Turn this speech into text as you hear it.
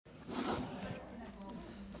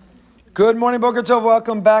Good morning, Boker Tov.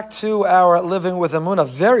 Welcome back to our Living with Emunah.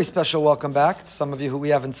 Very special welcome back to some of you who we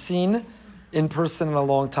haven't seen in person in a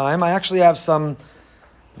long time. I actually have some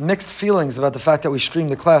mixed feelings about the fact that we stream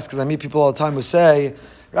the class, because I meet people all the time who say,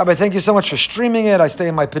 Rabbi, thank you so much for streaming it. I stay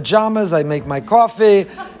in my pajamas, I make my coffee,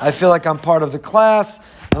 I feel like I'm part of the class.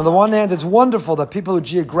 And on the one hand, it's wonderful that people who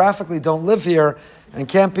geographically don't live here and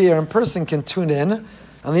can't be here in person can tune in.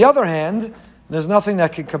 On the other hand, there's nothing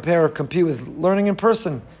that can compare or compete with learning in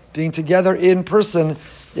person. Being together in person,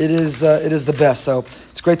 it is the best. So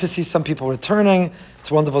it's great to see some people returning.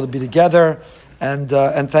 It's wonderful to be together, and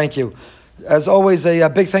thank you. As always, a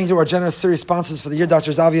big thank you to our generous series sponsors for the year,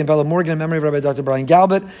 Dr. Avi and Bella Morgan, in memory of Rabbi Dr. Brian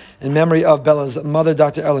Galbert, in memory of Bella's mother,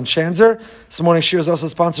 Dr. Ellen Shanzer. This morning's shiur is also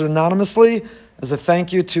sponsored anonymously as a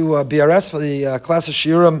thank you to BRS for the class of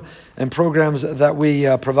shiurim and programs that we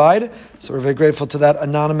provide. So we're very grateful to that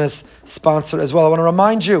anonymous sponsor as well. I want to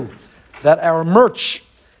remind you that our merch.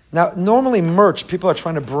 Now, normally merch, people are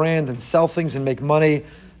trying to brand and sell things and make money.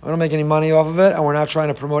 We don't make any money off of it, and we're not trying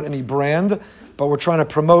to promote any brand, but we're trying to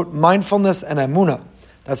promote mindfulness and emunah.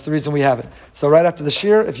 That's the reason we have it. So right after the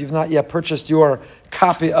shiur, if you've not yet purchased your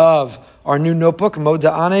copy of our new notebook,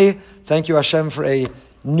 Moda'ani, thank you Hashem for a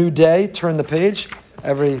new day, turn the page.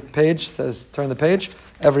 Every page says turn the page.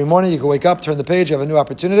 Every morning you can wake up, turn the page, you have a new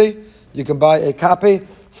opportunity. You can buy a copy.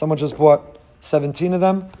 Someone just bought 17 of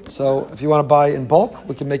them. So if you want to buy in bulk,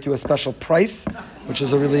 we can make you a special price, which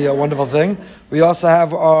is a really wonderful thing. We also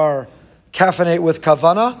have our Caffeinate with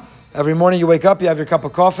Kavana. Every morning you wake up, you have your cup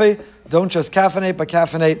of coffee. Don't just caffeinate, but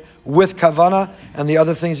caffeinate with Kavana. And the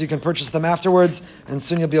other things, you can purchase them afterwards, and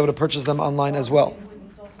soon you'll be able to purchase them online as well.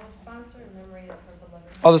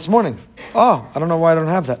 Oh, this morning? Oh, I don't know why I don't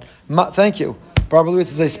have that. Thank you. Barbara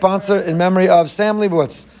Lewis is a sponsor in memory of Sam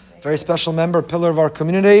Leibowitz, very special member, pillar of our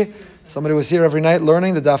community. Somebody was here every night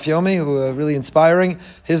learning the Daf Yomi, who really inspiring.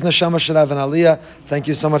 His neshama should have an aliyah. Thank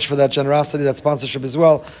you so much for that generosity, that sponsorship as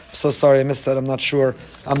well. I'm so sorry I missed that. I'm not sure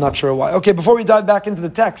why. Okay, before we dive back into the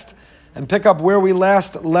text and pick up where we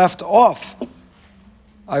last left off,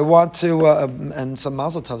 I want to, and some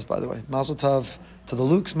mazel tovs, by the way. Mazel tov to the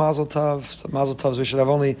Lukes, mazel tov. Some mazel tovs. We should have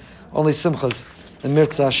only simchas in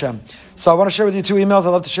Mirza Hashem. So I want to share with you two emails. I'd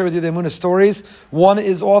love to share with you the Emunah stories. One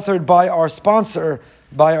is authored by our sponsor,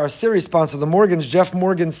 by our series sponsor, the Morgans. Jeff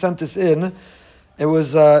Morgan sent this in. It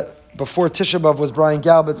was before Tisha B'Av was Brian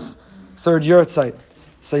Galbert's third yahrzeit.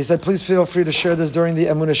 So he said, please feel free to share this during the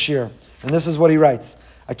Emunah shiur. And this is what he writes.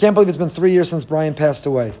 I can't believe it's been 3 years since Brian passed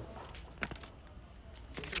away.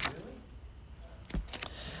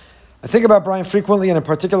 I think about Brian frequently, and in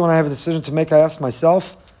particular when I have a decision to make, I ask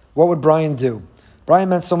myself, what would Brian do? Brian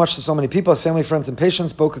meant so much to so many people, his family, friends, and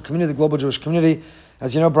patients, Boca community, the global Jewish community.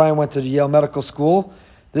 As you know, Brian went to Yale Medical School.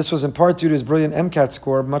 This was in part due to his brilliant MCAT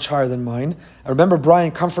score, much higher than mine. I remember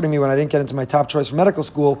Brian comforting me when I didn't get into my top choice for medical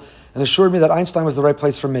school and assured me that Einstein was the right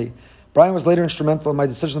place for me. Brian was later instrumental in my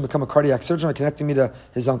decision to become a cardiac surgeon by connecting me to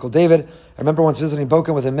his uncle David. I remember once visiting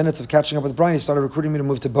Boca, and within minutes of catching up with Brian, he started recruiting me to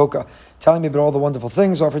move to Boca, telling me about all the wonderful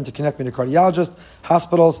things, offering to connect me to cardiologists,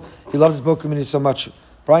 hospitals. He loves his Boca community so much.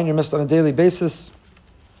 Brian, you're missed on a daily basis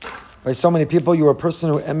by so many people. You were a person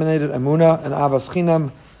who emanated emunah and avas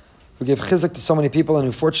chinam, who gave chizuk to so many people, and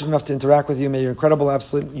who fortunate enough to interact with you. May your incredible,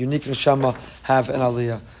 absolute, unique neshama have an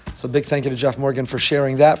aliyah. So big thank you to Jeff Morgan for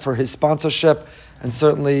sharing that, for his sponsorship, and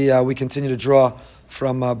certainly we continue to draw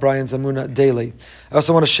from Brian's emunah daily. I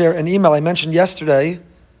also want to share an email I mentioned yesterday.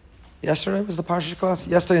 Yesterday was the Parsha class?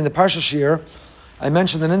 Yesterday in the Parsha shiur, I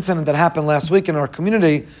mentioned an incident that happened last week in our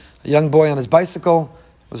community. A young boy on his bicycle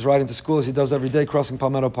was riding to school as he does every day, crossing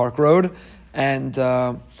Palmetto Park Road, and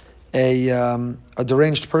a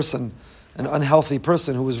deranged person, an unhealthy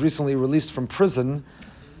person who was recently released from prison,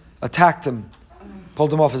 attacked him,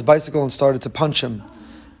 pulled him off his bicycle and started to punch him.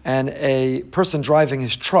 And a person driving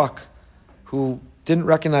his truck who didn't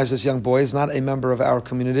recognize this young boy, is not a member of our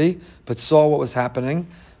community, but saw what was happening,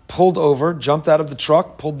 pulled over, jumped out of the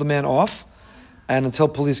truck, pulled the man off, and until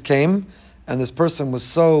police came, and this person was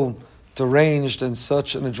so deranged and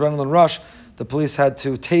such an adrenaline rush, the police had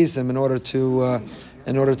to tase him in order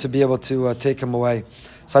to be able to take him away.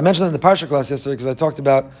 So I mentioned that in the Parsha class yesterday because I talked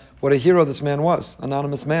about what a hero this man was,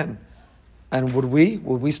 anonymous man. And would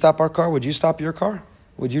we stop our car? Would you stop your car?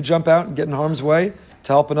 Would you jump out and get in harm's way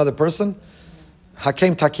to help another person?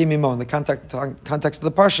 Hakem takim imo. In the context of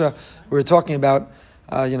the Parsha, we were talking about,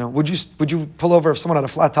 would you pull over if someone had a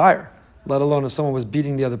flat tire, let alone if someone was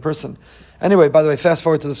beating the other person? Anyway, by the way, fast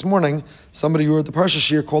forward to this morning, somebody who were at the Parsha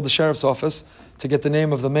shiur called the sheriff's office to get the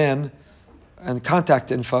name of the man and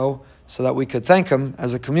contact info so that we could thank him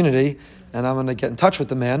as a community, and I'm going to get in touch with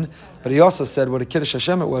the man. But he also said what a Kiddush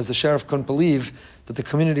Hashem it was. The sheriff couldn't believe that the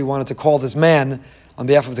community wanted to call this man on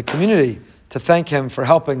behalf of the community to thank him for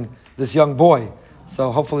helping this young boy.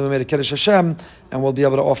 So hopefully we made a Kiddush Hashem, and we'll be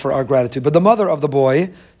able to offer our gratitude. But the mother of the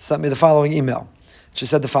boy sent me the following email. She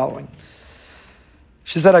said the following.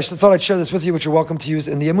 She said, I thought I'd share this with you, which you're welcome to use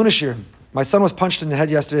in the Emunah Shir. My son was punched in the head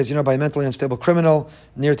yesterday, as you know, by a mentally unstable criminal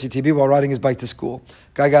near TTB while riding his bike to school.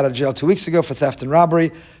 Guy got out of jail 2 weeks ago for theft and robbery.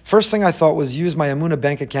 First thing I thought was use my Emunah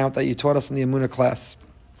bank account that you taught us in the Emunah class.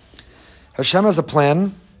 Hashem has a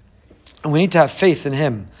plan, and we need to have faith in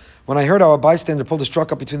him. When I heard how a bystander pulled his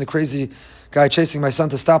truck up between the crazy guy chasing my son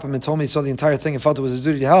to stop him and told me he saw the entire thing and felt it was his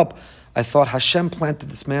duty to help, I thought Hashem planted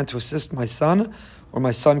this man to assist my son, or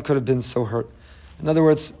my son could have been so hurt. In other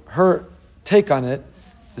words, her take on it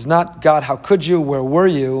is not, God, how could you, where were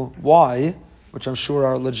you, why, which I'm sure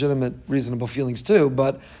are legitimate, reasonable feelings too,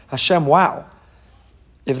 but Hashem, wow.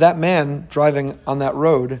 If that man driving on that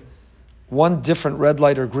road, one different red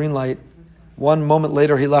light or green light, one moment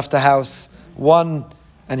later he left the house,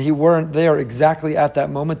 and he weren't there exactly at that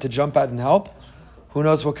moment to jump out and help, who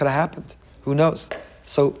knows what could have happened? Who knows?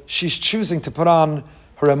 So she's choosing to put on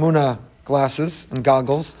her Emunah glasses and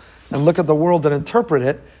goggles and look at the world and interpret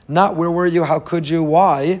it, not where were you, how could you,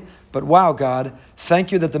 why, but wow, God,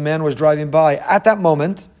 thank you that the man was driving by at that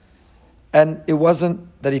moment, and it wasn't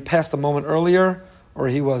that he passed a moment earlier, or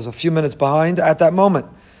he was a few minutes behind at that moment.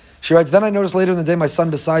 She writes, then I noticed later in the day my son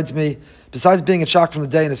besides being in shock from the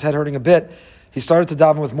day and his head hurting a bit, he started to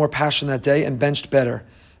daven with more passion that day and benched better.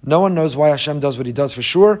 No one knows why Hashem does what he does for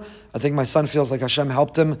sure. I think my son feels like Hashem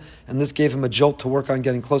helped him, and this gave him a jolt to work on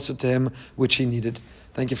getting closer to him, which he needed.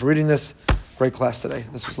 Thank you for reading this. Great class today.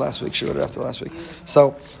 This was last week. She wrote it after last week.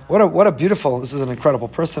 So what a beautiful, this is an incredible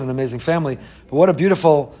person, an amazing family, but what a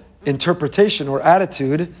beautiful interpretation or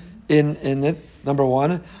attitude in it, number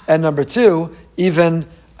one. And number two, even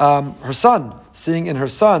her son, seeing in her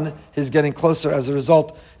son, he's getting closer as a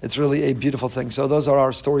result. It's really a beautiful thing. So those are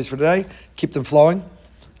our stories for today. Keep them flowing.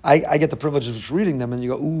 I get the privilege of just reading them, and you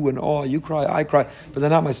go, ooh and oh, you cry, I cry, but they're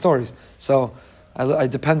not my stories. So I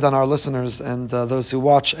depend on our listeners and those who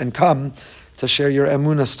watch and come to share your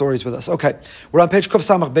Emunah stories with us. Okay, we're on page Kuf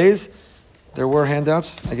Samach Beis. There were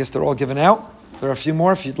handouts. I guess they're all given out. There are a few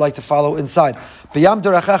more if you'd like to follow inside. B'yam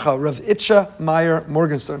Derechecha, Rav Itcha Meyer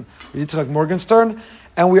Morgenstern. Yitzchak Morgenstern.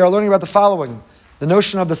 And we are learning about the following. The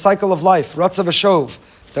notion of the cycle of life, Ratzav V'Shov,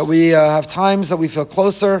 that we have times that we feel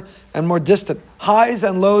closer and more distant. Highs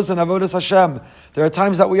and lows in Avodas Hashem. There are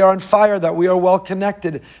times that we are on fire, that we are well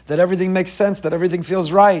connected, that everything makes sense, that everything feels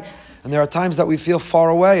right. And there are times that we feel far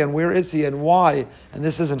away, and where is he and why? And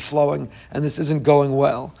this isn't flowing, and this isn't going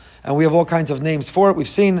well. And we have all kinds of names for it. We've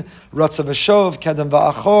seen Ratzav V'Shov, Kedem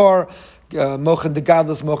V'Achor, Mochen de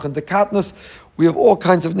Gadlus, Mochen de Katnus. We have all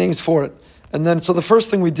kinds of names for it. And then, so the first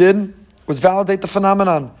thing we did was validate the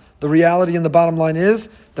phenomenon. The reality and the bottom line is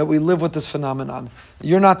that we live with this phenomenon.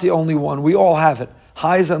 You're not the only one. We all have it.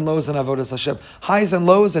 Highs and lows in Avodas Hashem. Highs and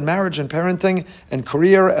lows in marriage and parenting and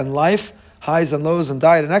career and life. Highs and lows in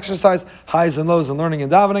diet and exercise. Highs and lows in learning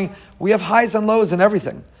and davening. We have highs and lows in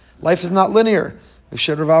everything. Life is not linear. We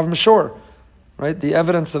shared Rav Mashor, right? The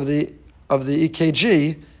evidence of the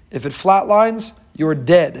EKG, if it flatlines, you're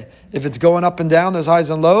dead. If it's going up and down, there's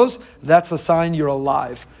highs and lows, that's a sign you're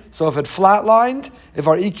alive. So if it flatlined, if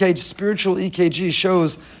our spiritual EKG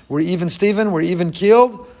shows we're even Steven, we're even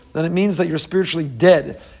keeled, then it means that you're spiritually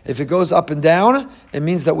dead. If it goes up and down, it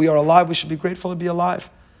means that we are alive. We should be grateful to be alive.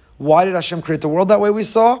 Why did Hashem create the world that way we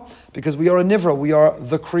saw? Because we are a nivra, we are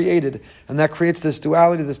the created. And that creates this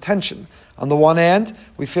duality, this tension. On the one hand,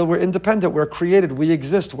 we feel we're independent, we're created, we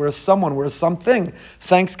exist, we're someone, we're something.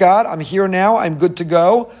 Thanks God, I'm here now, I'm good to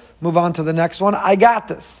go. Move on to the next one, I got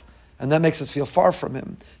this. And that makes us feel far from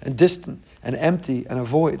Him, and distant, and empty, and a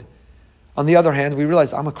void. On the other hand, we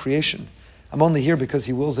realize I'm a creation. I'm only here because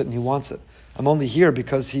He wills it and He wants it. I'm only here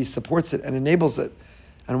because He supports it and enables it.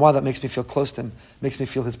 And why? That makes me feel close to Him, makes me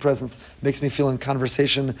feel His presence, makes me feel in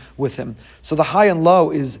conversation with Him. So the high and low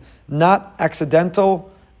is not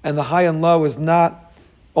accidental, and the high and low is not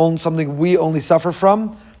something we only suffer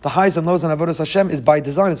from. The highs and lows in Avodas Hashem is by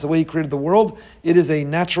design. It's the way He created the world. It is a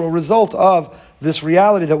natural result of this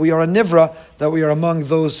reality that we are a nivra, that we are among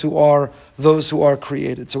those who are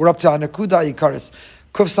created. So we're up to Hanakuda Ha'ikaris.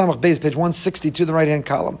 Kuf Samach Beis, page 162, the right-hand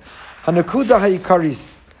column. Hanakuda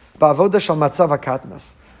Ha'ikaris.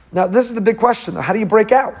 Now, this is the big question. How do you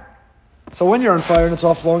break out? So when you're on fire and it's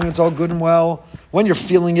all flowing and it's all good and well, when you're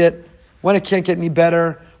feeling it, when it can't get any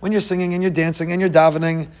better, when you're singing and you're dancing and you're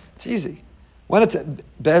davening, it's easy. When it's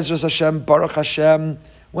Be'ezras Hashem, Baruch Hashem,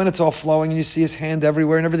 when it's all flowing and you see his hand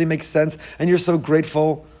everywhere and everything makes sense and you're so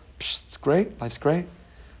grateful, it's great, life's great.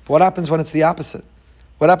 But what happens when it's the opposite?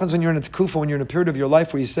 What happens when you're in its kufa, when you're in a period of your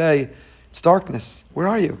life where you say, it's darkness, where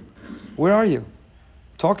are you? Where are you?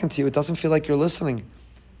 I'm talking to you, it doesn't feel like you're listening. It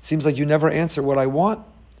seems like you never answer what I want.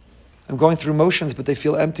 I'm going through motions, but they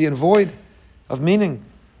feel empty and void of meaning.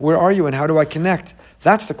 Where are you and how do I connect?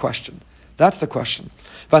 That's the question. That's the question.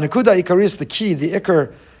 Vanakuda ikari is the key, the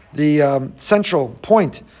ikar, the central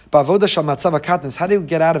point. Ba'avoda shel matzav hakatnus. How do you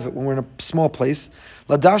get out of it when we're in a small place?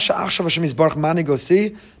 Ladasha achshav Hashem yisbarach mani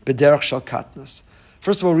gosi b'derech shel katnus.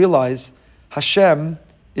 First of all, realize Hashem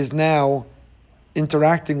is now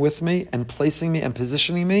interacting with me and placing me and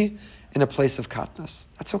positioning me in a place of katnus.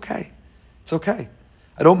 That's okay. It's okay.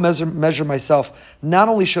 I don't measure myself. Not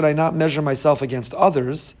only should I not measure myself against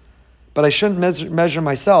others, but I shouldn't measure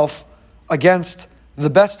myself against the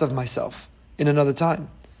best of myself in another time.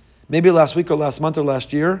 Maybe last week or last month or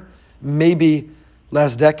last year, maybe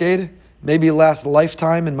last decade, maybe last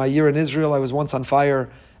lifetime. In my year in Israel, I was once on fire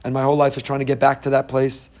and my whole life is trying to get back to that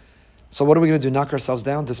place. So what are we going to do? Knock ourselves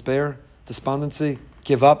down? Despair? Despondency?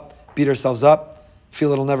 Give up? Beat ourselves up?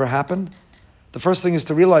 Feel it'll never happen? The first thing is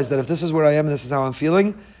to realize that if this is where I am and this is how I'm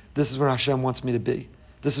feeling, this is where Hashem wants me to be.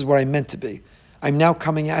 This is where I'm meant to be. I'm now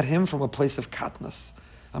coming at Him from a place of katnus.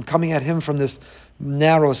 I'm coming at Him from this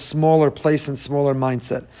narrow, smaller place and smaller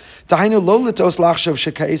mindset.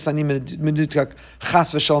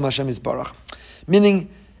 Meaning,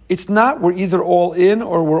 it's not we're either all in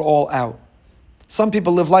or we're all out. Some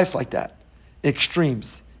people live life like that.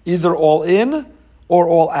 Extremes. Either all in or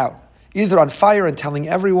all out. Either on fire and telling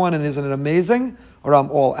everyone and isn't it amazing, or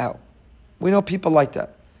I'm all out. We know people like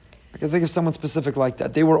that. I can think of someone specific like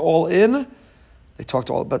that. They were all in. They talked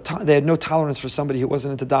all about. They had no tolerance for somebody who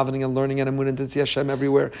wasn't into davening and learning and emunah and see Hashem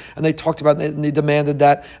everywhere. And they talked about it and they demanded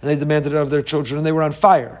that and they demanded it of their children and they were on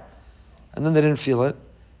fire. And then they didn't feel it,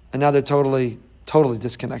 and now they're totally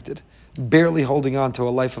disconnected, barely holding on to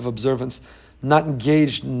a life of observance, not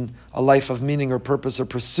engaged in a life of meaning or purpose or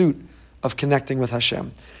pursuit of connecting with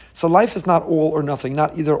Hashem. So life is not all or nothing,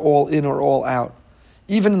 not either all in or all out.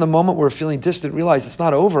 Even in the moment where we're feeling distant, realize it's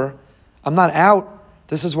not over. I'm not out.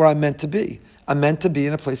 This is where I'm meant to be. I'm meant to be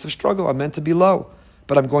in a place of struggle. I'm meant to be low,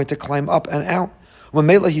 but I'm going to climb up and out. I'm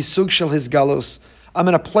in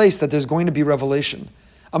a place that there's going to be revelation.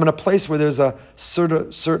 I'm in a place where there's a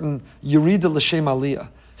certain yurida l'shem aliyah.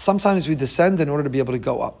 Sometimes we descend in order to be able to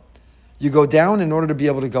go up. You go down in order to be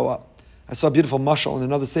able to go up. I saw a beautiful mashal in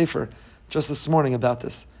another sefer just this morning about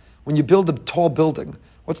this. When you build a tall building,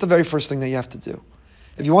 what's the very first thing that you have to do?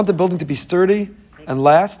 If you want the building to be sturdy and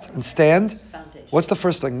last and stand, what's the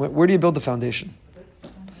first thing? Where do you build the foundation?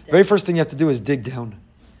 The very first thing you have to do is dig down.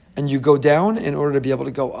 And you go down in order to be able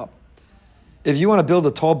to go up. If you want to build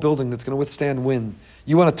a tall building that's going to withstand wind,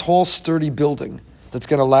 you want a tall, sturdy building that's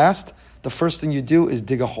going to last, the first thing you do is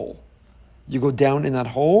dig a hole. You go down in that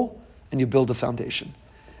hole and you build a foundation.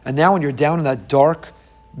 And now when you're down in that dark,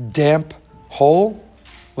 damp hole,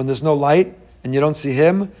 when there's no light and you don't see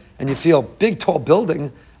Him and you feel big, tall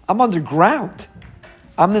building, I'm underground.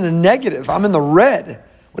 I'm in the negative. I'm in the red.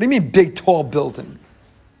 What do you mean big, tall building?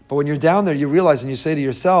 But when you're down there, you realize and you say to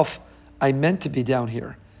yourself, I meant to be down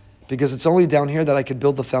here. Because it's only down here that I could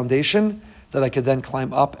build the foundation that I could then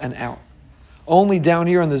climb up and out. Only down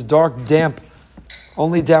here in this dark, damp,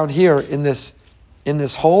 only down here in this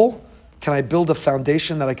hole can I build a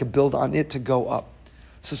foundation that I could build on it to go up.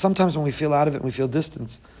 So sometimes when we feel out of it and we feel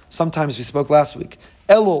distance, sometimes we spoke last week,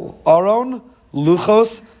 Elul, Aron,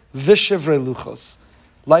 Luchos, Vishivre Luchos.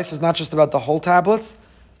 Life is not just about the whole tablets,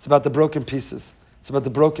 it's about the broken pieces. It's about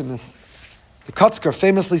the brokenness. The Kotzker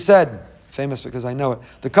famously said, famous because I know it,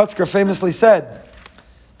 the Kotzker famously said,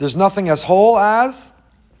 there's nothing as whole as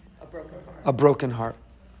a broken heart.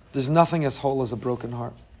 There's nothing as whole as a broken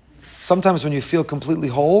heart. Sometimes when you feel completely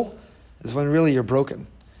whole is when really you're broken.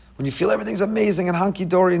 When you feel everything's amazing and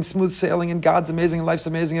hunky-dory and smooth sailing and God's amazing and life's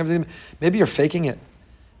amazing, everything, maybe you're faking it.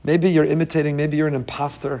 Maybe you're imitating, maybe you're an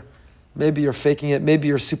imposter. Maybe you're faking it, maybe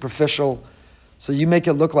you're superficial. So you make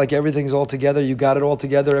it look like everything's all together, you got it all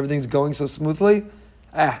together, everything's going so smoothly.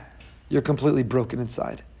 You're completely broken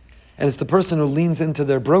inside. And it's the person who leans into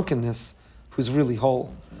their brokenness who's really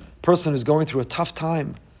whole. Person who's going through a tough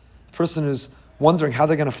time. Person who's wondering how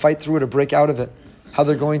they're going to fight through it or break out of it. How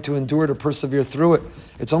they're going to endure it or persevere through it.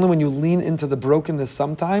 It's only when you lean into the brokenness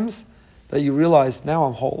sometimes that you realize, now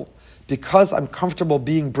I'm whole. Because I'm comfortable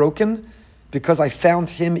being broken, because I found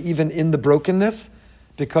Him even in the brokenness,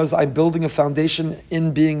 because I'm building a foundation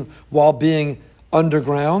while being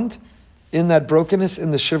underground, in that brokenness,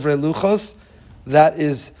 in the Shivrei Luchos,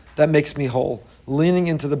 that makes me whole. Leaning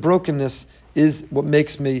into the brokenness is what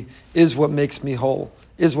makes me whole,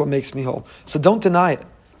 is what makes me whole. So don't deny it.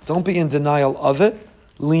 Don't be in denial of it.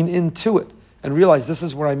 Lean into it and realize this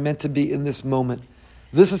is where I'm meant to be in this moment.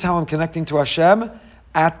 This is how I'm connecting to Hashem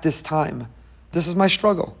at this time. This is my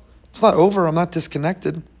struggle. It's not over. I'm not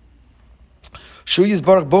disconnected.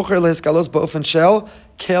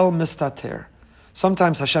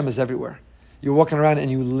 Sometimes Hashem is everywhere. You're walking around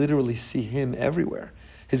and you literally see Him everywhere.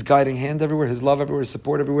 His guiding hand everywhere, His love everywhere, His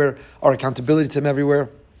support everywhere, our accountability to Him everywhere.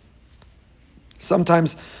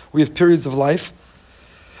 Sometimes we have periods of life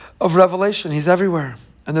of revelation. He's everywhere.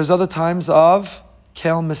 And there's other times of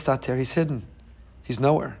Kel Mistater. He's hidden. He's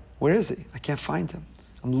nowhere. Where is He? I can't find Him.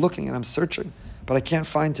 I'm looking and I'm searching, but I can't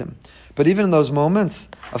find Him. But even in those moments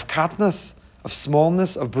of katness, of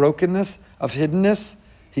smallness, of brokenness, of hiddenness,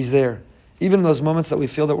 He's there. Even in those moments that we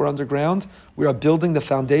feel that we're underground, we are building the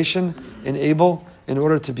foundation in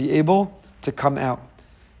order to be able to come out.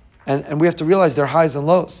 And we have to realize there are highs and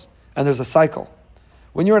lows, and there's a cycle.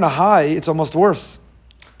 When you're in a high, it's almost worse,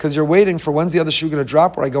 because you're waiting for when's the other shoe going to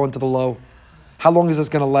drop where I go into the low. How long is this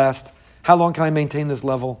going to last? How long can I maintain this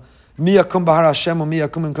level? Who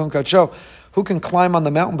can climb on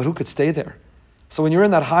the mountain, but who could stay there? So when you're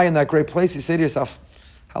in that high, in that great place, you say to yourself,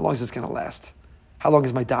 how long is this going to last? How long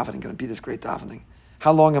is my davening going to be this great davening?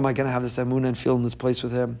 How long am I going to have this emunah and feel in this place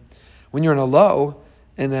with Him? When you're in a low,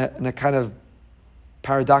 in a kind of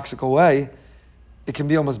paradoxical way, it can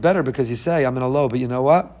be almost better because you say, I'm in a low, but you know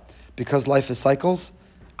what? Because life is cycles,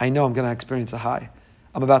 I know I'm going to experience a high.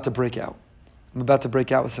 I'm about to break out. I'm about to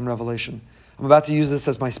break out with some revelation. I'm about to use this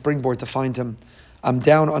as my springboard to find Him. I'm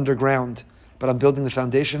down underground, but I'm building the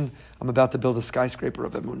foundation. I'm about to build a skyscraper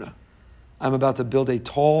of emunah. I'm about to build a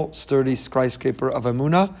tall, sturdy skyscraper of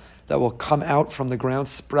emunah that will come out from the ground,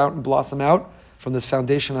 sprout and blossom out from this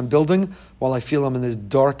foundation I'm building while I feel I'm in this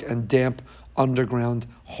dark and damp underground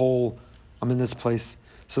hole. I'm in this place.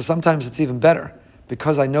 So sometimes it's even better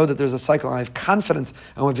because I know that there's a cycle and I have confidence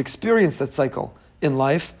and I've experienced that cycle in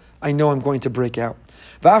life. I know I'm going to break out.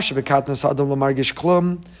 And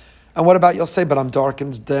what about you'll say, but I'm dark and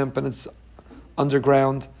it's damp and it's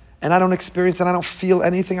underground and I don't experience and I don't feel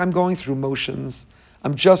anything. I'm going through motions.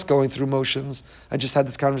 I'm just going through motions. I just had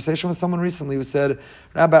this conversation with someone recently who said,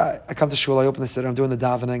 Rabbi, I come to shul, I open the siddur, I'm doing the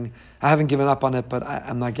davening. I haven't given up on it, but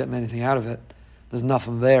I'm not getting anything out of it. There's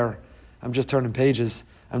nothing there. I'm just turning pages.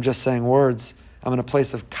 I'm just saying words. I'm in a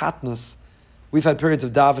place of katnus. We've had periods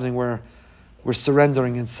of davening where we're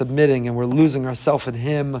surrendering and submitting and we're losing ourselves in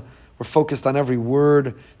Him. We're focused on every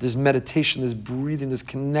word. There's meditation, there's breathing, there's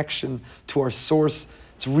connection to our source.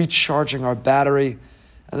 It's recharging our battery.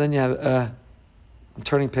 And then you have, I'm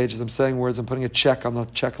turning pages, I'm saying words, I'm putting a check on the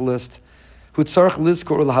checklist. We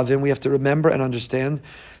have to remember and understand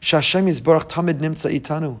Hashem is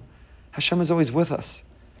always with us.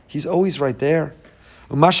 He's always right there.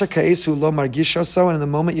 And in the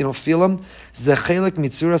moment you don't feel Him,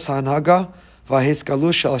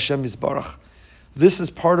 this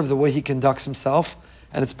is part of the way He conducts Himself,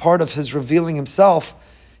 and it's part of His revealing Himself.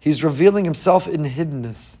 He's revealing Himself in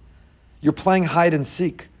hiddenness. You're playing hide and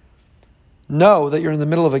seek. Know that you're in the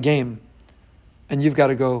middle of a game, and you've got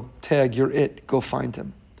to go tag, you're it, go find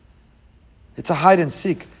Him. It's a hide and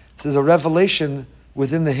seek. There's a revelation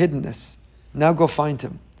within the hiddenness. Now go find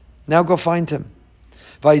Him. Now go find Him.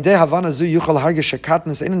 Then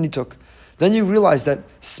you realize that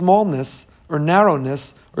smallness or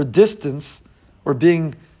narrowness or distance or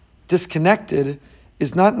being disconnected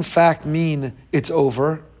is not in fact mean it's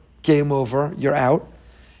over, game over, you're out.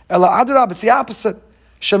 It's the opposite.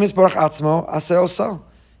 He's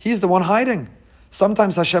the one hiding.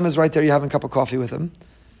 Sometimes Hashem is right there, you're having a cup of coffee with Him.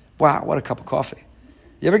 Wow, what a cup of coffee.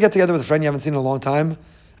 You ever get together with a friend you haven't seen in a long time,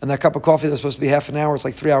 and that cup of coffee that's supposed to be half an hour, it's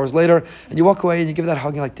like 3 hours later, and you walk away and you give that hug,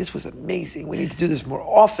 and you're like, this was amazing, we need to do this more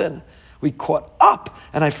often. We caught up,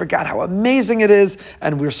 and I forgot how amazing it is,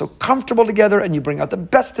 and we're so comfortable together, and you bring out the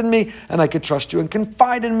best in me, and I could trust you and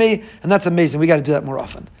confide in me, and that's amazing. We got to do that more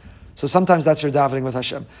often. So sometimes that's your davening with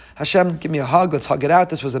Hashem. Hashem, give me a hug, let's hug it out.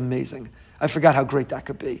 This was amazing. I forgot how great that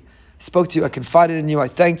could be. I spoke to you, I confided in you, I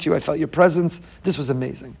thanked you, I felt your presence. This was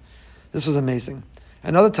amazing. This was amazing.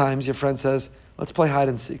 And other times your friend says, let's play hide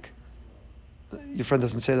and seek. Your friend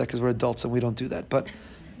doesn't say that because we're adults and we don't do that, but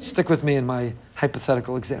stick with me in my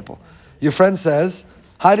hypothetical example. Your friend says,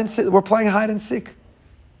 hide and seek, we're playing hide and seek.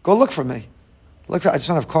 Go look for me. Look, I just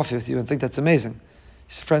want to have coffee with you and think that's amazing.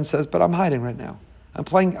 His friend says, but I'm hiding right now. I'm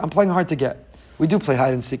playing hard to get. We do play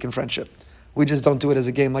hide and seek in friendship. We just don't do it as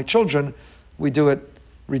a game like children. We do it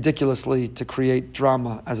ridiculously to create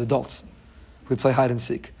drama as adults. We play hide and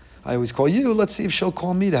seek. I always call you, let's see if she'll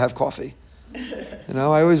call me to have coffee.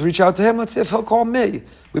 I always reach out to him. Let's see if he'll call me.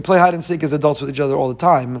 We play hide and seek as adults with each other all the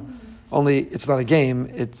time. Only it's not a game.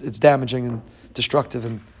 It's damaging and destructive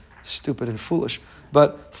and stupid and foolish.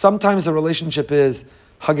 But sometimes the relationship is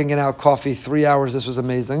hugging it out, coffee, 3 hours. This was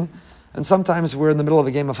amazing. And sometimes we're in the middle of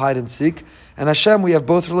a game of hide and seek. And Hashem, we have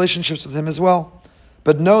both relationships with Him as well.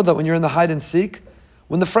 But know that when you're in the hide and seek,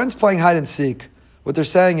 when the friend's playing hide and seek, what they're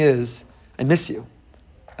saying is, I miss you.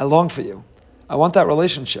 I long for you. I want that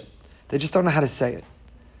relationship. They just don't know how to say it.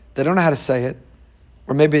 They don't know how to say it.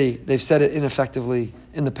 Or maybe they've said it ineffectively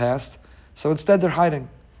in the past. So instead they're hiding.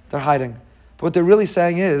 They're hiding. But what they're really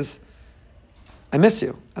saying is, I miss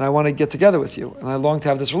you, and I want to get together with you, and I long to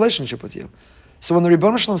have this relationship with you. So when the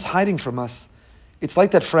Ribbono Shel Olam is hiding from us, it's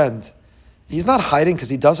like that friend. He's not hiding because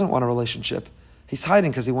he doesn't want a relationship. He's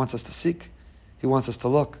hiding because he wants us to seek. He wants us to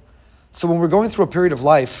look. So when we're going through a period of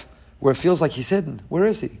life where it feels like He's hidden, where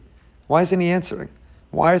is He? Why isn't He answering?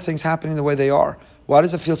 Why are things happening the way they are? Why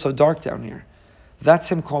does it feel so dark down here? That's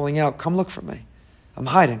Him calling out, come look for me. I'm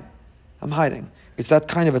hiding. I'm hiding. It's that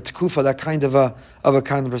kind of a tekufa, that kind of a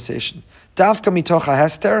conversation. Davka mitoch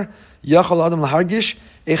hahester yachol adam lahargish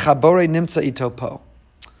echabore nimtza ito po.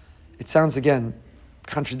 It sounds again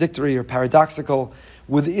contradictory or paradoxical.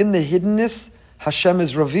 Within the hiddenness, Hashem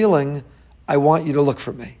is revealing, I want you to look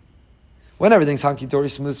for me. When everything's hunky-dory,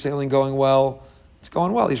 smooth sailing, going well, it's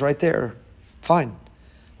going well. He's right there. Fine.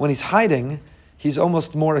 When He's hiding, He's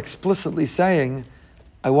almost more explicitly saying,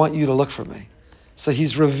 I want you to look for me. So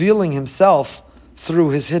He's revealing Himself through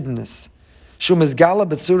His hiddenness.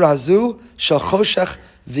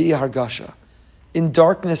 In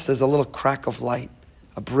darkness, there's a little crack of light,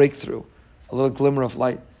 a breakthrough, a little glimmer of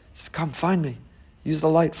light. He says, come, find me. Use the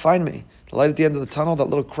light, find me. The light at the end of the tunnel, that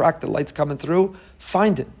little crack, the light's coming through,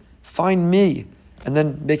 find it. Find me, and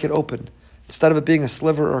then make it open. Instead of it being a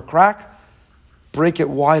sliver or a crack, break it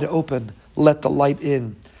wide open. Let the light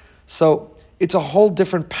in. So it's a whole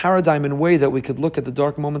different paradigm and way that we could look at the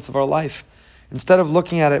dark moments of our life. Instead of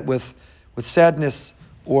looking at it with sadness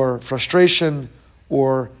or frustration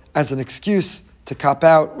or as an excuse to cop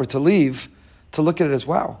out or to leave, to look at it as,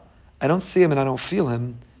 wow, I don't see Him and I don't feel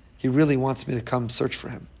Him. He really wants me to come search for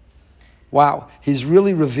Him. Wow, He's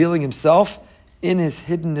really revealing Himself in His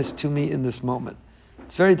hiddenness to me in this moment.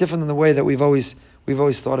 It's very different than the way that we've always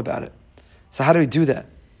thought about it. So how do we do that?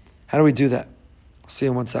 How do we do that? I'll see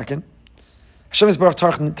you in 1 second. Hashem Yisbarach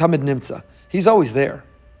Tamid Nimtza. He's always there.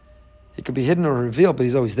 He could be hidden or revealed, but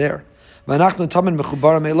He's always there.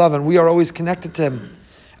 And we are always connected to Him.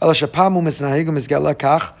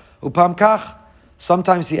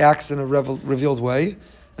 Sometimes He acts in a revealed way,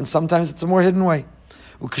 and sometimes it's a more hidden way.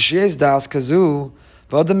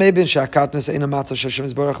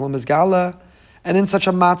 And in such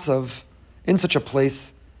a matzav, in such a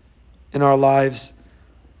place in our lives,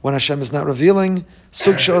 when Hashem is not revealing,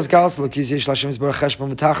 sug she'oz galas l'kiz yesh l'Hashem yisbarach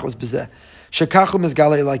cheshbon v'tachlis b'zeh. Shekachu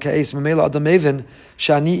mizgala ilai ka'es, memela adam even,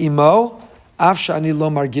 shani imo, af shani lo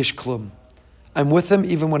margish klum. I'm with Him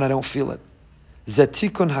even when I don't feel it.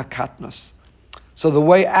 Zetikun hakatnos. So the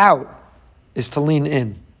way out is to lean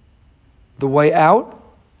in. The way out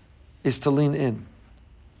is to lean in.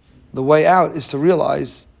 The way out is to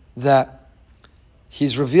realize that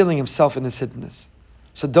He's revealing Himself in His hiddenness.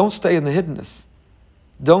 So don't stay in the hiddenness.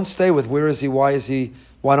 Don't stay with where is He, why is He,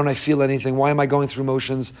 why don't I feel anything, why am I going through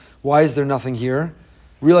motions, why is there nothing here?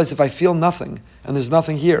 Realize if I feel nothing and there's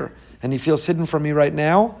nothing here and He feels hidden from me right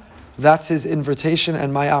now, that's His invitation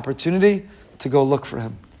and my opportunity to go look for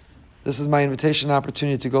Him. This is my invitation and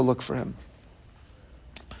opportunity to go look for Him.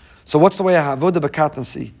 So what's the way I have? Avoda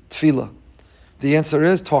b'katnasi, tefillah. The answer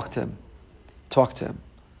is talk to Him. Talk to Him.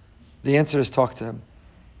 The answer is talk to Him.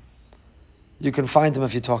 You can find Him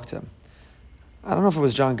if you talk to Him. I don't know if it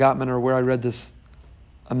was John Gottman or where I read this,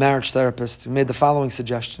 a marriage therapist who made the following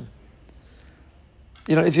suggestion.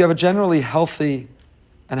 If you have a generally healthy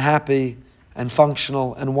and happy and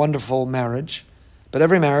functional and wonderful marriage, but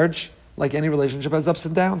every marriage, like any relationship, has ups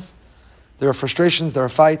and downs. There are frustrations, there are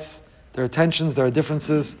fights, there are tensions, there are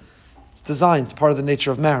differences. It's designed, it's part of the nature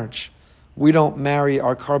of marriage. We don't marry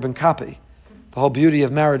our carbon copy. The whole beauty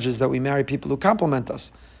of marriage is that we marry people who complement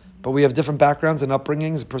us. But we have different backgrounds and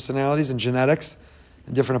upbringings, and personalities and genetics,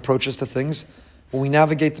 and different approaches to things. When we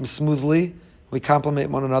navigate them smoothly, we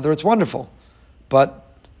complement one another, it's wonderful. But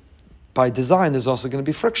by design, there's also going to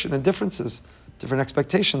be friction and differences, different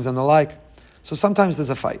expectations and the like. So sometimes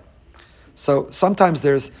there's a fight. So sometimes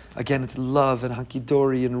there's, again, it's love and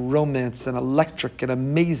hunky-dory and romance and electric and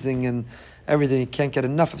amazing and everything. You can't get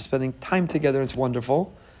enough of spending time together. It's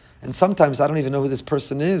wonderful. And sometimes I don't even know who this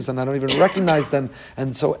person is and I don't even recognize them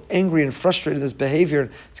and so angry and frustrated with this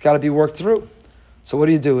behavior. It's got to be worked through. So what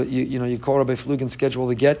do? You call Rabbi Flug and schedule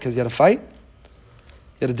the get because you had a fight?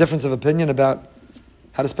 You had a difference of opinion about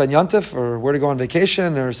how to spend Yontif, or where to go on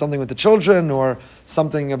vacation, or something with the children, or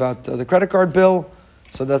something about the credit card bill.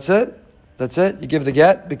 So that's it. You give the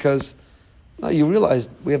get because you realize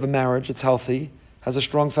we have a marriage, it's healthy, has a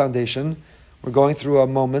strong foundation. We're going through a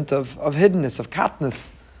moment of hiddenness, of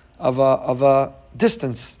katness, of a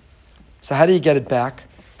distance. So how do you get it back?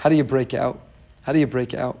 How do you break out?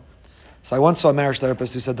 So I once saw a marriage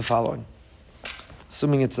therapist who said the following,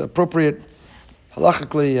 assuming it's appropriate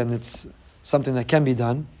halachically and it's something that can be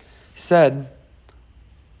done. He said,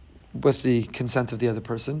 with the consent of the other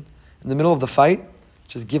person, in the middle of the fight,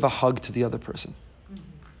 just give a hug to the other person. In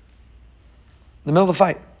the middle of the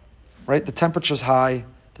fight, right? The temperature's high,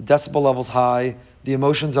 the decibel level's high, the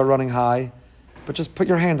emotions are running high, but just put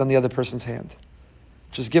your hand on the other person's hand.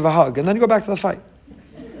 Just give a hug, and then you go back to the fight.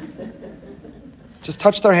 Just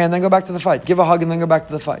touch their hand, then go back to the fight. Give a hug, and then go back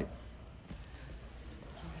to the fight.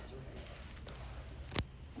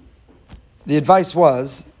 The advice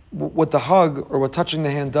was, what the hug or what touching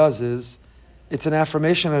the hand does is, it's an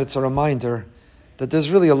affirmation and it's a reminder that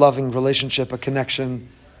there's really a loving relationship, a connection,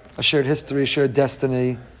 a shared history, a shared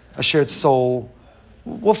destiny, a shared soul.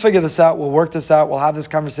 We'll figure this out, we'll work this out, we'll have this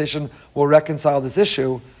conversation, we'll reconcile this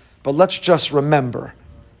issue, but let's just remember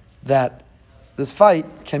that this fight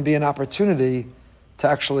can be an opportunity to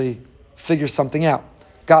actually figure something out.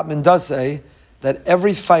 Gottman does say that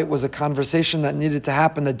every fight was a conversation that needed to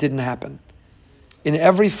happen that didn't happen. In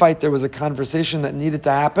every fight there was a conversation that needed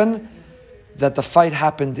to happen that the fight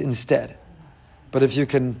happened instead. But if you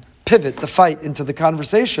can pivot the fight into the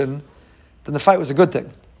conversation, then the fight was a good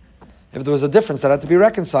thing. If there was a difference that had to be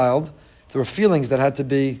reconciled, if there were feelings that had to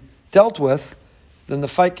be dealt with, then the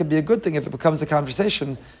fight can be a good thing if it becomes a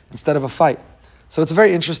conversation instead of a fight. So it's a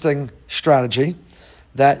very interesting strategy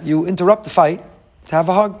that you interrupt the fight to have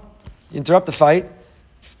a hug. You interrupt the fight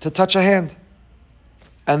to touch a hand.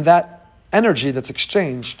 And that energy that's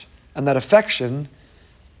exchanged and that affection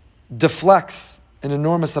deflects an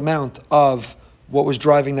enormous amount of what was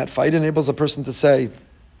driving that fight. It enables a person to say,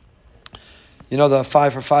 you know the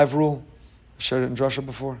 5 for 5 rule? I've shared it in Drusha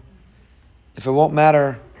before. If it won't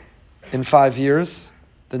matter in 5 years,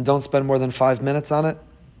 then don't spend more than 5 minutes on it.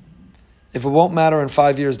 If it won't matter in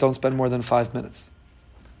 5 years, don't spend more than 5 minutes.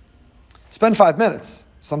 Spend 5 minutes.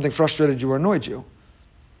 Something frustrated you or annoyed you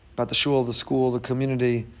about the shul, the school, the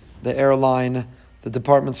community, the airline, the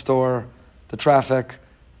department store, the traffic,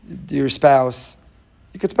 your spouse.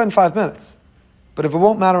 You could spend 5 minutes. But if it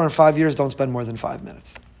won't matter in 5 years, don't spend more than 5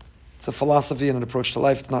 minutes. It's a philosophy and an approach to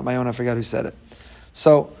life. It's not my own. I forgot who said it.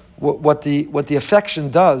 So what the affection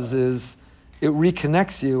does is it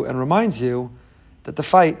reconnects you and reminds you that the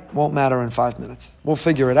fight won't matter in 5 minutes. We'll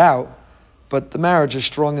figure it out, but the marriage is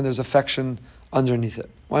strong and there's affection underneath it.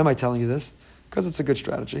 Why am I telling you this? Because it's a good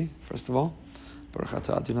strategy, first of all. But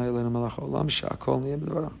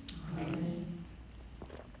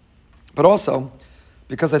also,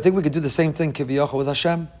 because I think we could do the same thing kiviyachol with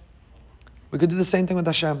Hashem. We could do the same thing with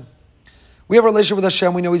Hashem. We have a relationship with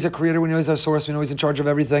Hashem. We know He's a creator. We know He's our source. We know He's in charge of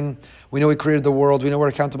everything. We know He created the world. We know we're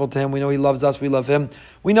accountable to Him. We know He loves us. We love Him.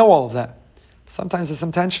 We know all of that. Sometimes there's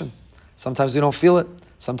some tension. Sometimes we don't feel it.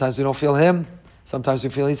 Sometimes we don't feel Him. Sometimes we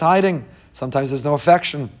feel He's hiding. Sometimes there's no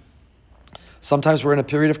affection. Sometimes we're in a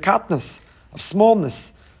period of katness, of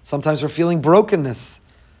smallness. Sometimes we're feeling brokenness.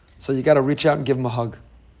 So you got to reach out and give Him a hug.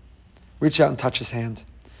 Reach out and touch His hand.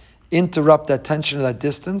 Interrupt that tension or that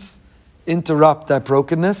distance. Interrupt that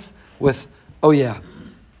brokenness with, oh yeah,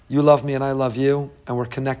 you love me and I love you, and we're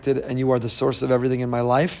connected, and you are the source of everything in my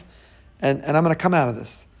life, and I'm going to come out of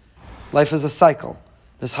this. Life is a cycle.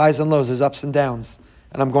 There's highs and lows, there's ups and downs,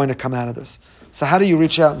 and I'm going to come out of this. So how do you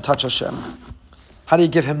reach out and touch Hashem? How do you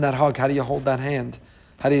give Him that hug? How do you hold that hand?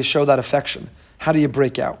 How do you show that affection? How do you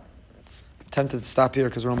break out? I'm tempted to stop here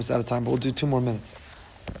because we're almost out of time, but we'll do 2 more minutes.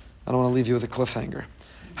 I don't want to leave you with a cliffhanger.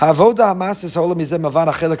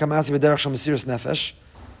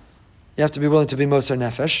 You have to be willing to be moser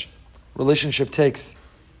nefesh. Relationship takes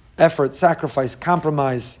effort, sacrifice,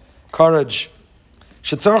 compromise, courage.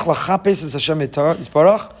 You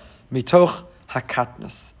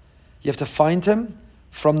have to find Him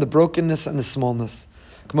from the brokenness and the smallness.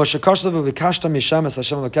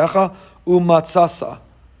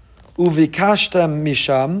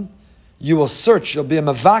 You will search, you'll be a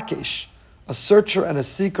mavakish, a searcher and a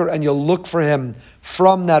seeker, and you'll look for Him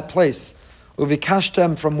from that place.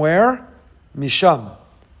 Uvikashtem from where? Misham.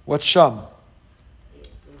 What's Sham?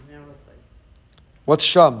 What's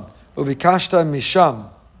Sham? Uvikashtem Misham.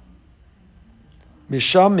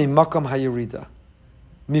 Misham mimakam hayirida.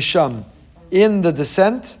 Misham. In the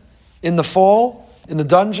descent, in the fall, in the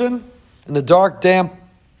dungeon, in the dark, damp,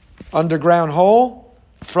 underground hole,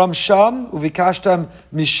 from Sham, uvikashtam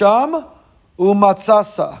misham,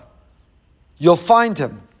 umatzasa. You'll find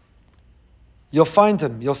him. You'll find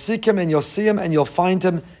him. You'll seek him and you'll see him and you'll find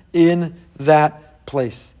him in that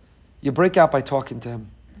place. You break out by talking to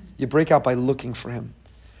him. You break out by looking for him.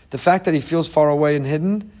 The fact that he feels far away and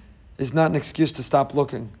hidden is not an excuse to stop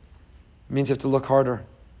looking. It means you have to look harder.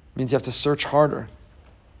 It means you have to search harder.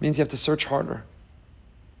 It means you have to search harder.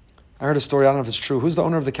 I heard a story, I don't know if it's true. Who's the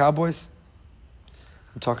owner of the Cowboys?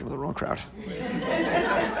 I'm talking to the wrong crowd.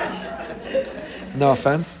 No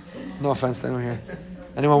offense. No offense, they don't hear.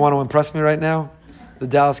 Anyone want to impress me right now? The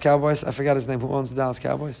Dallas Cowboys? I forgot his name. Who owns the Dallas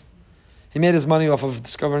Cowboys? He made his money off of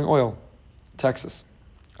discovering oil. Texas.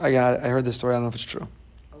 I heard this story. I don't know if it's true.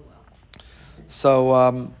 Oh,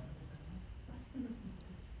 wow.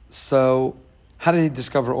 So how did he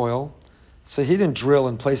discover oil? So he didn't drill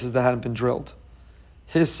in places that hadn't been drilled.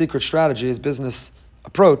 His secret strategy, his business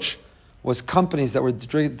approach, was companies that were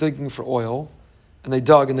digging for oil, and they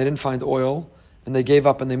dug and they didn't find oil, and they gave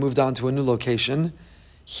up and they moved on to a new location.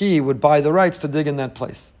 He would buy the rights to dig in that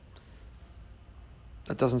place.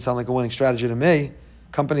 That doesn't sound like a winning strategy to me.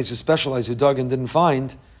 Companies who specialize, who dug and didn't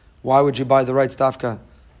find, why would you buy the rights, Dafka,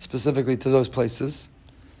 specifically to those places?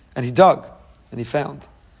 And he dug, and he found.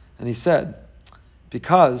 And he said,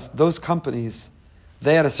 because those companies,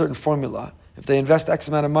 they had a certain formula. If they invest X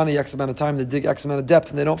amount of money, X amount of time, they dig X amount of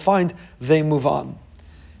depth, and they don't find, they move on.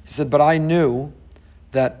 He said, but I knew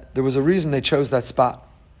that there was a reason they chose that spot.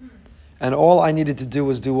 And all I needed to do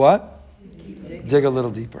was do what? Dig a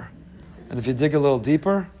little deeper. And if you dig a little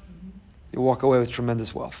deeper, you walk away with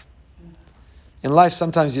tremendous wealth. In life,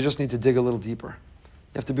 sometimes you just need to dig a little deeper.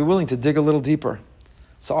 You have to be willing to dig a little deeper.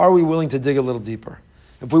 So are we willing to dig a little deeper?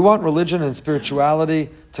 If we want religion and spirituality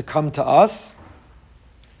to come to us,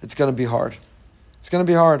 it's going to be hard. It's going to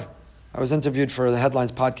be hard. I was interviewed for the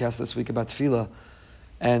Headlines podcast this week about tefillah,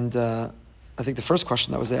 and I think the first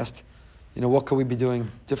question that was asked, what could we be doing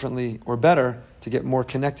differently or better to get more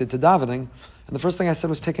connected to davening? And the first thing I said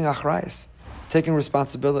was taking achrayus, taking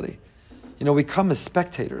responsibility. We come as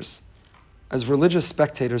spectators, as religious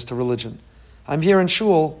spectators to religion. I'm here in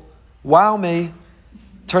shul, wow me,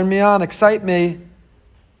 turn me on, excite me,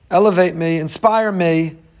 elevate me, inspire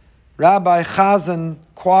me, rabbi, chazan,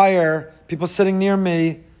 choir, people sitting near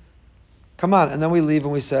me. Come on. And then we leave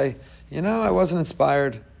and we say, I wasn't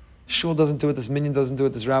inspired. Shul doesn't do it, this minyan doesn't do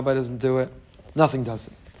it, this rabbi doesn't do it. Nothing does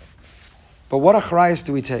it. But what achrayus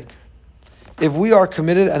do we take? If we are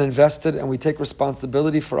committed and invested and we take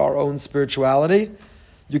responsibility for our own spirituality,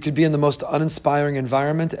 you could be in the most uninspiring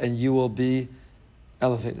environment and you will be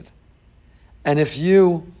elevated. And if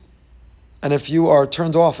you are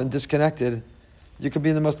turned off and disconnected, you could be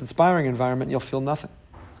in the most inspiring environment and you'll feel nothing.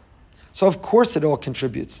 So of course it all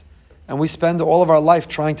contributes. And we spend all of our life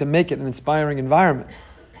trying to make it an inspiring environment.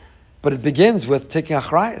 But it begins with taking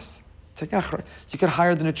achrayus. You could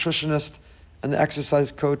hire the nutritionist and the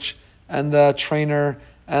exercise coach and the trainer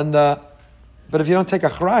but if you don't take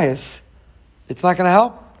achrayus, it's not going to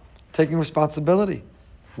help. Taking responsibility.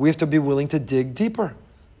 We have to be willing to dig deeper.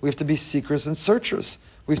 We have to be seekers and searchers.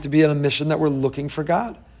 We have to be on a mission that we're looking for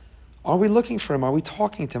God. Are we looking for Him? Are we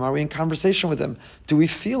talking to Him? Are we in conversation with Him? Do we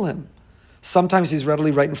feel Him? Sometimes He's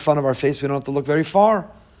readily right in front of our face. We don't have to look very far.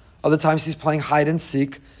 Other times He's playing hide and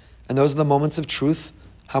seek. And those are the moments of truth.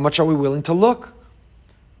 How much are we willing to look?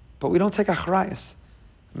 But we don't take achrayus.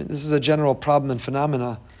 This is a general problem and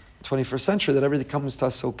phenomena in the 21st century, that everything comes to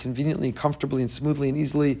us so conveniently, comfortably, and smoothly and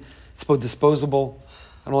easily. It's both disposable.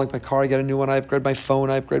 I don't like my car, I get a new one. I upgrade my phone,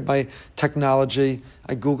 I upgrade my technology.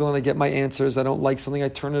 I Google and I get my answers. I don't like something, I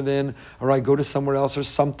turn it in, or I go to somewhere else or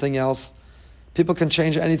something else. People can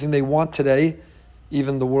change anything they want today.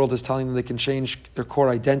 Even the world is telling them they can change their core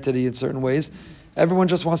identity in certain ways. Everyone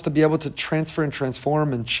just wants to be able to transfer and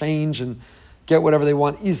transform and change and get whatever they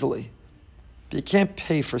want easily. But you can't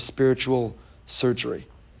pay for spiritual surgery.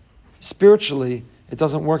 Spiritually, it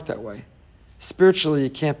doesn't work that way. Spiritually, you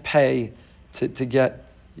can't pay to get,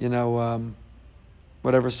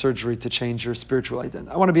 whatever surgery to change your spiritual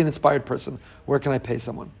identity. I want to be an inspired person. Where can I pay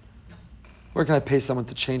someone? Where can I pay someone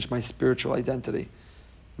to change my spiritual identity,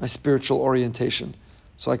 my spiritual orientation,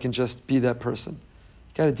 so I can just be that person?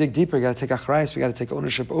 You got to dig deeper. You got to take achrayus. We got to take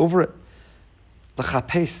ownership over it.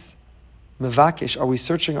 L'chapes, mevakesh. Are we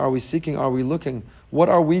searching? Are we seeking? Are we looking? What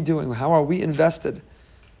are we doing? How are we invested?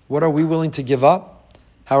 What are we willing to give up?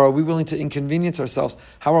 How are we willing to inconvenience ourselves?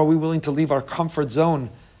 How are we willing to leave our comfort zone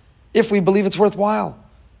if we believe it's worthwhile?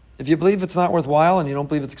 If you believe it's not worthwhile and you don't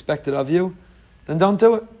believe it's expected of you, then don't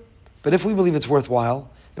do it. But if we believe it's worthwhile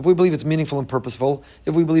if we believe it's meaningful and purposeful,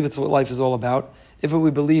 if we believe it's what life is all about, if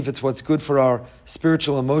we believe it's what's good for our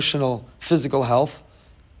spiritual, emotional, physical health,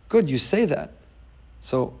 good, you say that.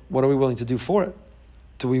 So what are we willing to do for it?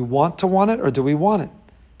 Do we want it or do we want it?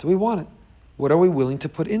 Do we want it? What are we willing to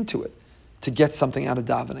put into it to get something out of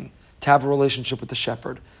davening, to have a relationship with the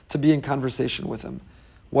shepherd, to be in conversation with him?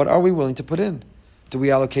 What are we willing to put in? Do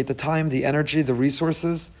we allocate the time, the energy, the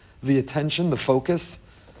resources, the attention, the focus?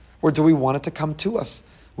 Or do we want it to come to us?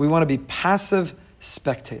 We want to be passive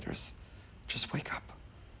spectators. Just wake up,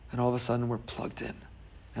 and all of a sudden we're plugged in,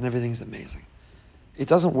 and everything's amazing. It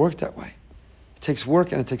doesn't work that way. It takes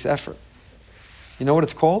work and it takes effort. You know what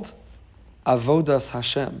it's called? Avodas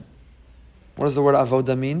Hashem. What does the word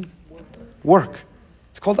avoda mean? Work.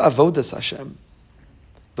 It's called avodas Hashem.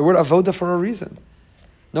 The word avoda for a reason.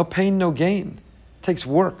 No pain, no gain. It takes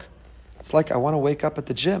work. It's like I want to wake up at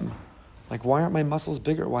the gym. Like, why aren't my muscles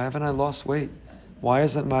bigger? Why haven't I lost weight? Why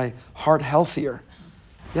isn't my heart healthier?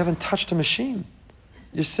 You haven't touched a machine.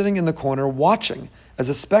 You're sitting in the corner watching as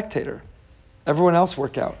a spectator. Everyone else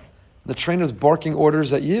work out. The trainer's barking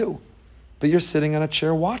orders at you, but you're sitting on a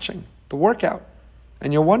chair watching the workout.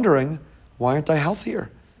 And you're wondering, why aren't I healthier?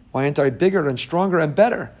 Why aren't I bigger and stronger and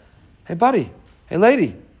better? Hey buddy, hey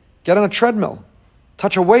lady, get on a treadmill,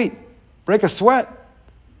 touch a weight, break a sweat.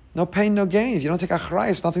 No pain, no gain. If you don't take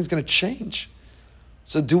achrayus, nothing's going to change.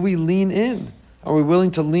 So do we lean in? Are we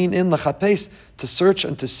willing to lean in, l'chapes, to search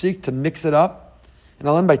and to seek, to mix it up? And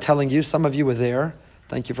I'll end by telling you, some of you were there.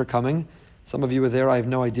 Thank you for coming. Some of you were there. I have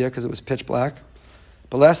no idea because it was pitch black.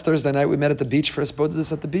 But last Thursday night, we met at the beach for both of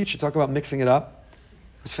this at the beach. You talk about mixing it up.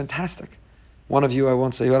 It was fantastic. One of you, I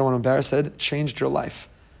won't say who, I don't want to embarrass, said, changed your life.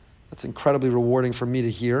 That's incredibly rewarding for me to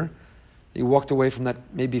hear. You walked away from that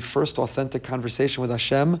maybe first authentic conversation with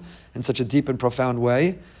Hashem in such a deep and profound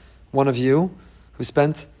way. One of you who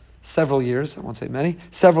spent several years, I won't say many,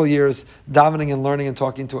 several years davening and learning and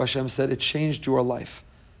talking to Hashem said, it changed your life.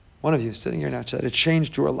 One of you sitting here now said, it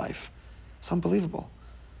changed your life. It's unbelievable.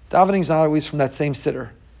 Davening is not always from that same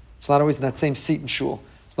sitter. It's not always in that same seat in shul.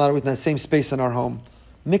 It's not always in that same space in our home.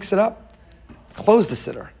 Mix it up. Close the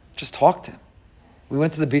sitter. Just talk to him. We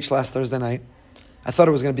went to the beach last Thursday night. I thought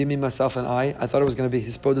it was going to be me, myself, and I thought it was going to be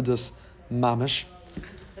Hispodidus Mamish.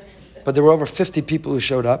 But there were over 50 people who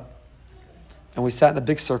showed up. And we sat in a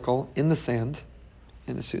big circle in the sand,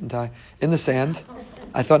 in a suit and tie, in the sand.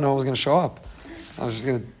 I thought no one was going to show up. I was just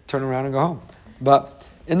going to turn around and go home. But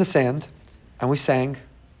in the sand, and we sang.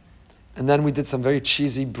 And then we did some very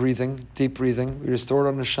cheesy breathing, deep breathing. We restored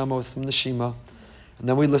our neshama with some neshima. And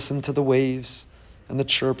then we listened to the waves and the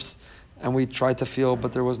chirps. And we tried to feel,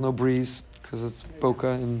 but there was no breeze because it's Boca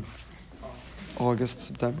in August,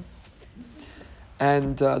 September.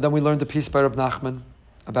 And then we learned a piece by Reb Nachman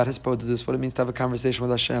about Hispodidus, what it means to have a conversation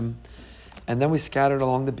with Hashem. And then we scattered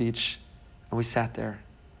along the beach, and we sat there.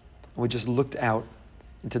 And we just looked out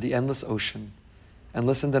into the endless ocean and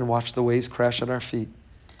listened and watched the waves crash at our feet.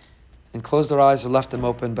 And closed our eyes or left them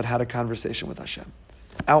open, but had a conversation with Hashem.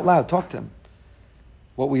 Out loud, talk to Him.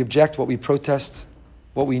 What we object, what we protest,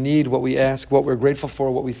 what we need, what we ask, what we're grateful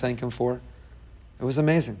for, what we thank Him for. It was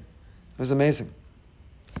amazing. It was amazing.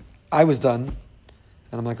 I was done,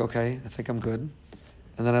 and I'm like, okay, I think I'm good.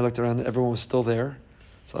 And then I looked around and everyone was still there.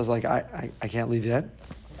 So I was like, I can't leave yet.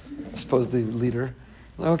 I suppose the leader.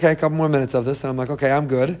 I'm like, okay, a couple more minutes of this. And I'm like, okay, I'm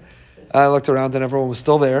good. And I looked around and everyone was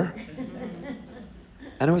still there.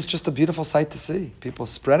 And it was just a beautiful sight to see. People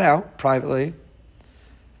spread out privately,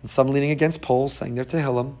 and some leaning against poles, saying their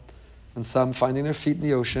Tehillim, and some finding their feet in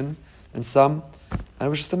the ocean, and it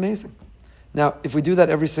was just amazing. Now, if we do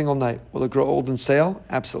that every single night, will it grow old and stale?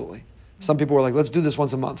 Absolutely. Some people were like, let's do this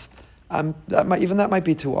once a month. That might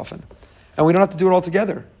be too often. And we don't have to do it all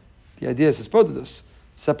together. The idea is to this,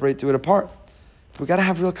 separate, do it apart. But we got to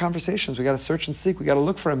have real conversations. We got to search and seek. We got to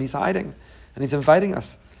look for Him. He's hiding, and He's inviting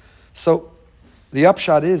us. So the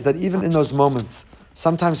upshot is that even in those moments,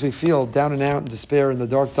 sometimes we feel down and out in despair in the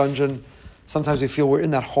dark dungeon. Sometimes we feel we're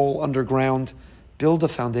in that hole underground. Build a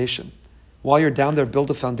foundation. While you're down there,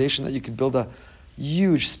 build a foundation that you can build a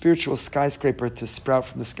huge spiritual skyscraper to sprout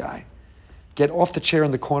from the sky. Get off the chair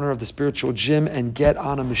in the corner of the spiritual gym and get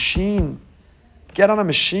on a machine. Get on a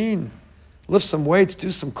machine. Lift some weights, do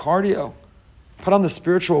some cardio. Put on the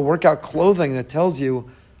spiritual workout clothing that tells you,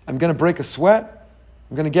 I'm going to break a sweat.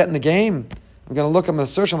 I'm going to get in the game. I'm going to look, I'm going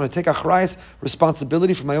to search, I'm going to take achrayus,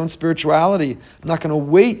 responsibility for my own spirituality. I'm not going to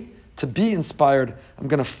wait to be inspired. I'm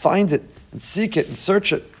going to find it and seek it and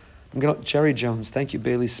search it. Jerry Jones, thank you,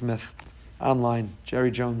 Bailey Smith, online.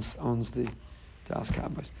 Jerry Jones owns the Dallas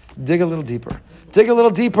Cowboys. Dig a little deeper. Dig a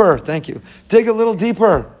little deeper. Thank you. Dig a little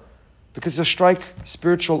deeper, because you'll strike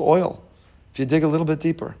spiritual oil. if you dig a little bit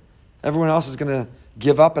deeper. Everyone else is going to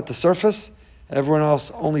give up at the surface. Everyone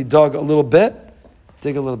else only dug a little bit.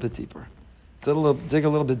 Dig a little bit deeper. Dig a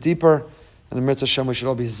little bit deeper. And in Mitzvah Hashem, we should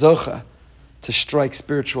all be zocha to strike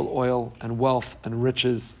spiritual oil and wealth and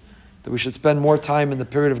riches. That we should spend more time in the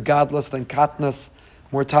period of godless than katnas,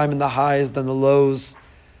 more time in the highs than the lows,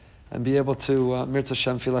 and be able to Mitzvah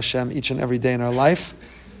Hashem, feel Hashem each and every day in our life.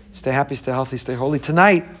 Stay happy, stay healthy, stay holy.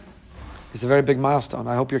 Tonight is a very big milestone.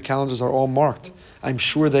 I hope your calendars are all marked. I'm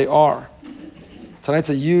sure they are. Tonight's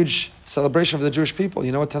a huge celebration for the Jewish people.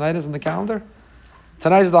 You know what tonight is in the calendar?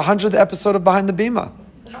 Tonight is the 100th episode of Behind the Bima.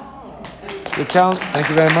 Thank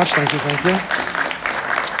you very much. Thank you.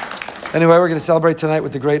 Anyway, we're going to celebrate tonight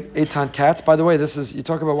with the great Eitan Katz. By the way, you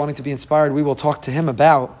talk about wanting to be inspired. We will talk to him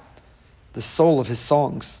about the soul of his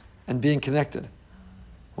songs and being connected.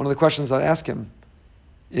 One of the questions I'd ask him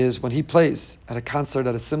is when he plays at a concert,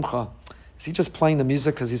 at a simcha, is he just playing the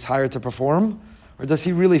music because he's hired to perform? Or does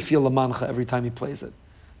he really feel Lamancha every time he plays it?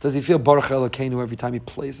 Does he feel Baruch Elokeinu every time he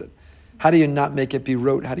plays it? How do you not make it be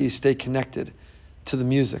rote? How do you stay connected to the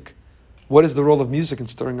music? What is the role of music in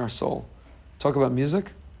stirring our soul? Talk about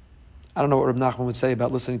music. I don't know what Reb Nachman would say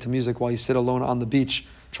about listening to music while you sit alone on the beach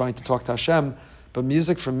trying to talk to Hashem, but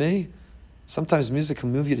music for me, sometimes music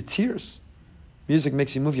can move you to tears. Music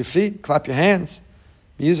makes you move your feet, clap your hands.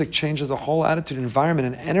 Music changes a whole attitude,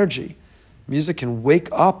 environment, and energy. Music can wake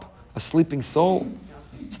up a sleeping soul.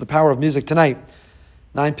 It's the power of music. Tonight,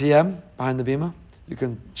 9 p.m., Behind the Bima. You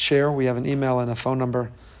can share. We have an email and a phone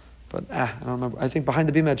number, but I don't remember. I think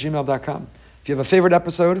behindthebima@gmail.com. If you have a favorite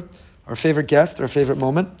episode, or a favorite guest, or a favorite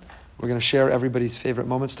moment, we're going to share everybody's favorite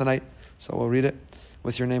moments tonight. So we'll read it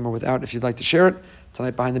with your name or without if you'd like to share it.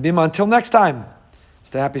 Tonight, Behind the Bima. Until next time,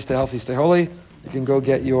 stay happy, stay healthy, stay holy. You can go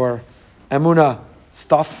get your Emunah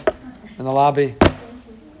stuff in the lobby.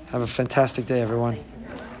 Have a fantastic day, everyone.